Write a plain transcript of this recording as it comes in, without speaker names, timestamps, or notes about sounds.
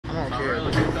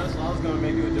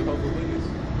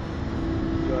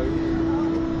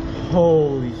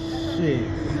Holy shit.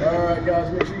 Alright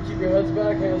guys, make sure you keep your heads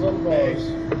back, hands on the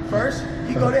bars. First,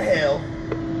 you go to hell.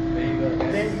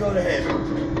 Then you go to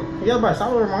heaven. Yo, bro,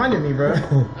 stop reminding me, bro.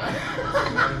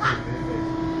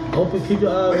 Open, keep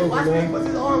your eyes open, watch man. me, he puts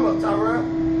his arm up, Tyrell.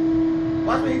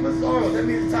 Watch me, he puts his arm up. That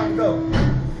means it's time to go.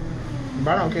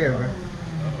 Bro, I don't care, bro.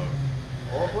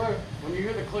 All clear. When you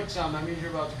hear the click sound, that means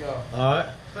you're about to go. Alright.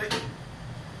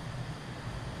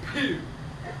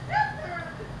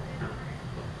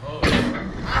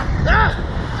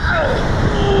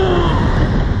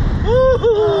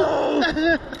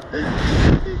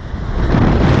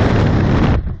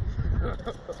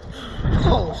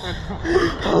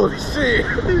 Holy shit!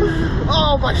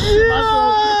 Oh my shit!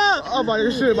 Yeah! Oh my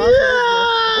shit! My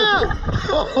yeah!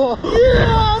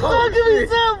 Give me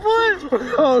some, boy!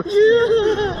 Oh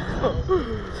shit!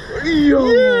 Yo!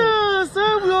 Yeah,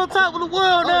 son, we on top of the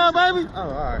world now, baby. Oh,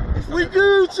 alright. We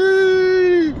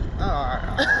Gucci. Oh,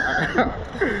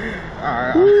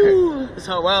 alright. That's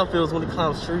how Rell feels when he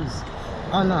climbs trees.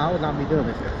 Oh no, I would not be doing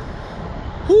this.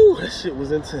 Whew, that shit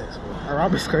was intense, bro.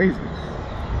 Rob is crazy.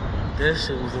 That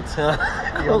shit was intense.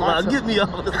 Yo, Hold on, get me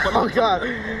off of this. Oh god.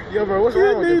 Yo, bro, what's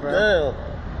wrong with you, bro? Down.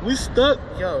 We stuck.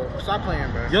 Yo, stop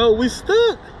playing, bro. Yo, we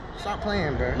stuck. Stop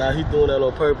playing, bro. Nah, he doing that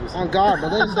on purpose. On God, bro.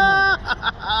 Let him down.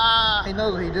 He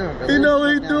knows what he doing, bro. He know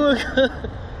what he doing.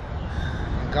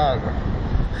 On God, bro.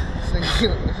 This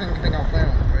nigga think I'm playing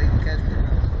with him, bro. He can catch me,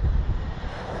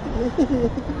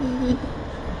 bro.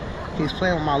 He's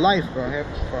playing with my life, bro. Have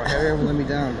ever let me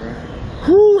down, bro.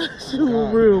 Whew, that shit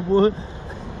was real, boy.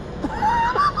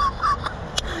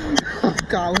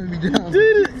 God let me down.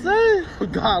 Did it, son?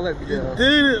 God let me down.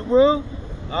 Did it, bro.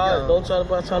 Alright, don't try to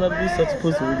be such a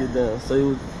pussy when we get down. So he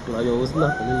was like, yo, it's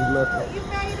nothing. It was nothing. You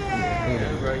made it.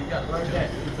 Yeah, bro, you got right there.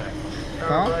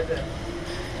 Huh? Right there.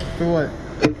 For what?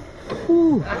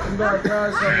 Whew. You got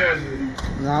guys, how was you?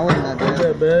 Nah, I wasn't that Not bad.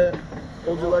 that bad.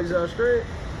 Hold your legs out straight.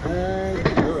 And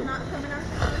good.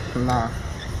 Nah.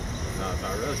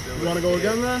 You want to go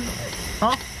again, man?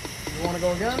 Huh? You want to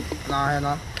go again? Nah, hell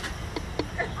no.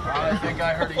 I think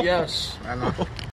I heard a yes. I know.